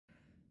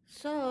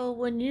So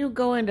when you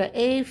go into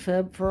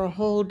AFib for a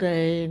whole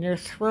day and you're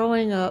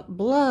throwing up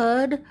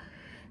blood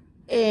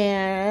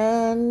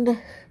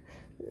and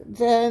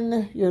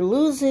then you're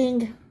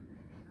losing,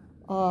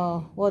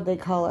 what they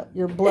call it,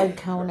 your blood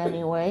count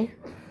anyway,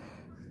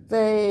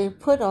 they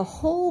put a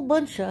whole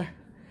bunch of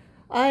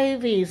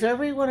IVs.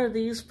 Every one of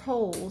these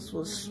poles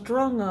was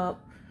strung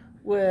up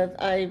with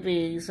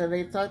IVs, and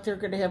they thought they were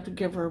going to have to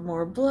give her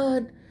more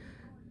blood,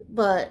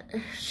 but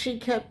she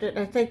kept it.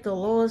 I think the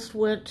lowest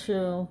went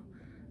to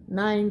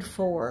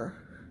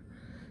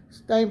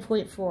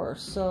 9.4,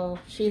 so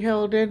she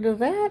held into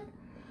that.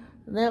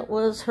 That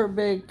was her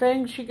big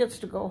thing. She gets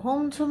to go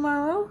home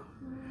tomorrow,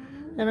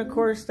 and of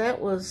course that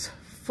was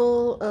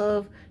full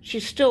of,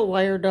 she's still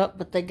wired up,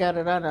 but they got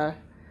it on a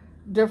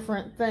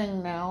different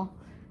thing now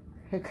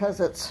because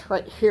it's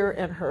right here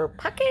in her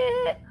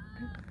pocket.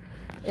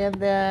 And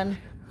then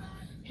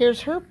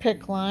here's her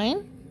PICC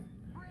line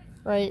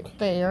right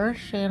there.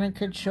 Shannon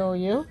could show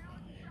you.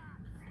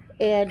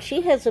 And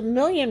she has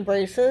 1,000,000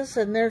 braces,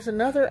 and there's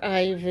another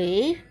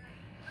IV,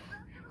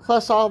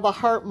 plus all the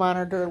heart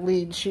monitor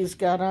leads she's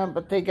got on,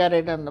 but they got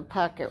it in the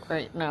pocket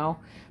right now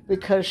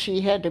because she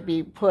had to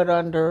be put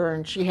under,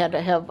 and she had to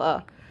have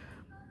a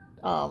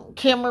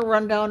camera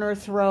run down her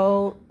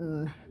throat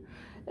and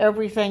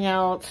everything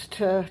else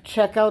to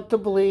check out the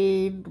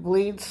bleed. The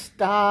bleed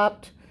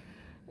stopped,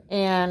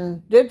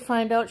 and did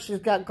find out she's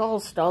got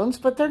gallstones,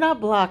 but they're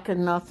not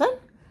blocking nothing.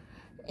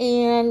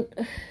 And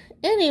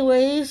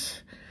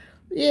anyways,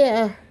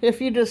 yeah, if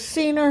you just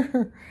seen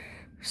her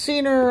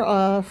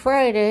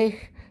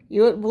Friday,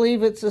 you wouldn't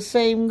believe it's the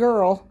same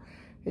girl,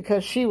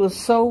 because she was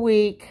so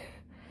weak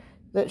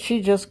that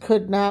she just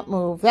could not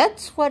move.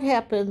 That's what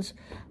happens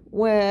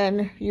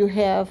when you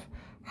have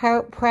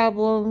heart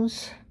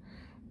problems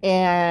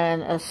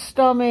and a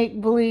stomach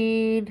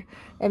bleed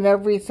and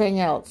everything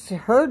else.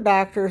 Her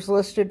doctors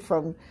listed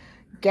from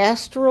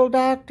gastro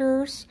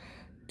doctors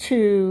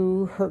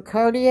to her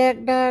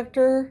cardiac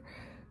doctor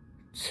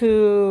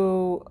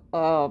to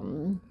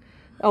her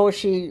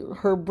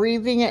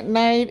breathing at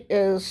night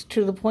is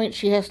to the point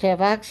she has to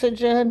have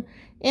oxygen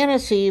and a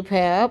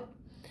CPAP.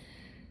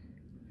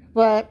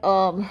 But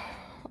all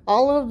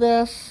of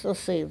this, let's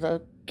see,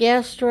 the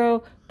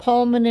gastro,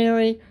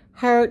 pulmonary,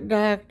 heart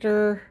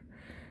doctor,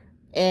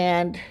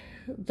 and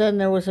then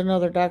there was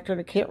another doctor,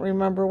 and I can't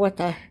remember what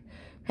the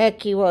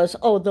heck he was.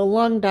 Oh, the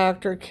lung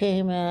doctor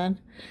came in,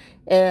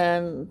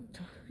 and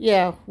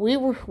yeah, we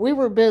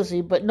were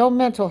busy, but no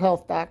mental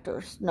health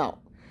doctors. No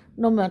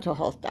mental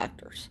health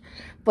doctors.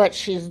 But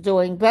she's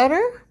doing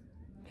better,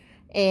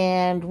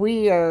 and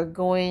we are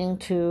going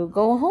to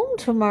go home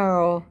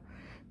tomorrow.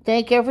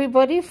 Thank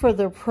everybody for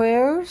their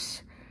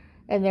prayers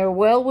and their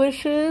well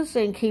wishes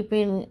and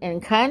keeping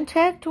in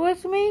contact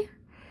with me.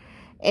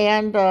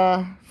 And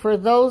for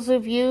those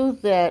of you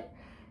that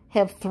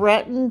have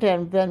threatened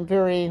and been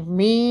very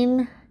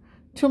mean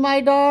to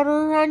my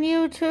daughter on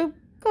YouTube,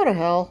 go to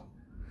hell.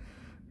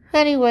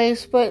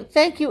 Anyways, but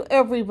thank you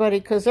everybody,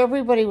 because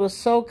everybody was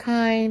so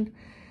kind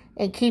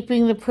and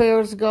keeping the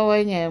prayers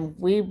going, and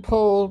we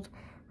pulled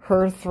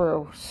her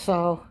through.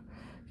 So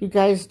you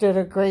guys did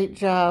a great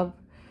job.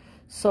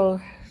 So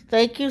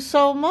thank you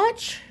so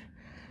much,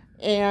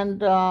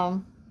 and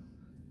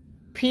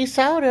peace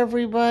out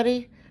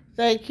everybody.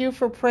 Thank you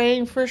for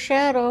praying for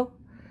Shadow.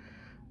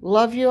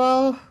 Love you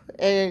all,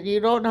 and you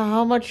don't know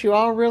how much you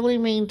all really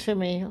mean to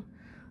me.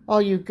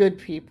 All you good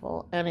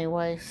people.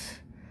 Anyways,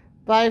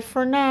 bye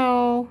for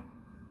now.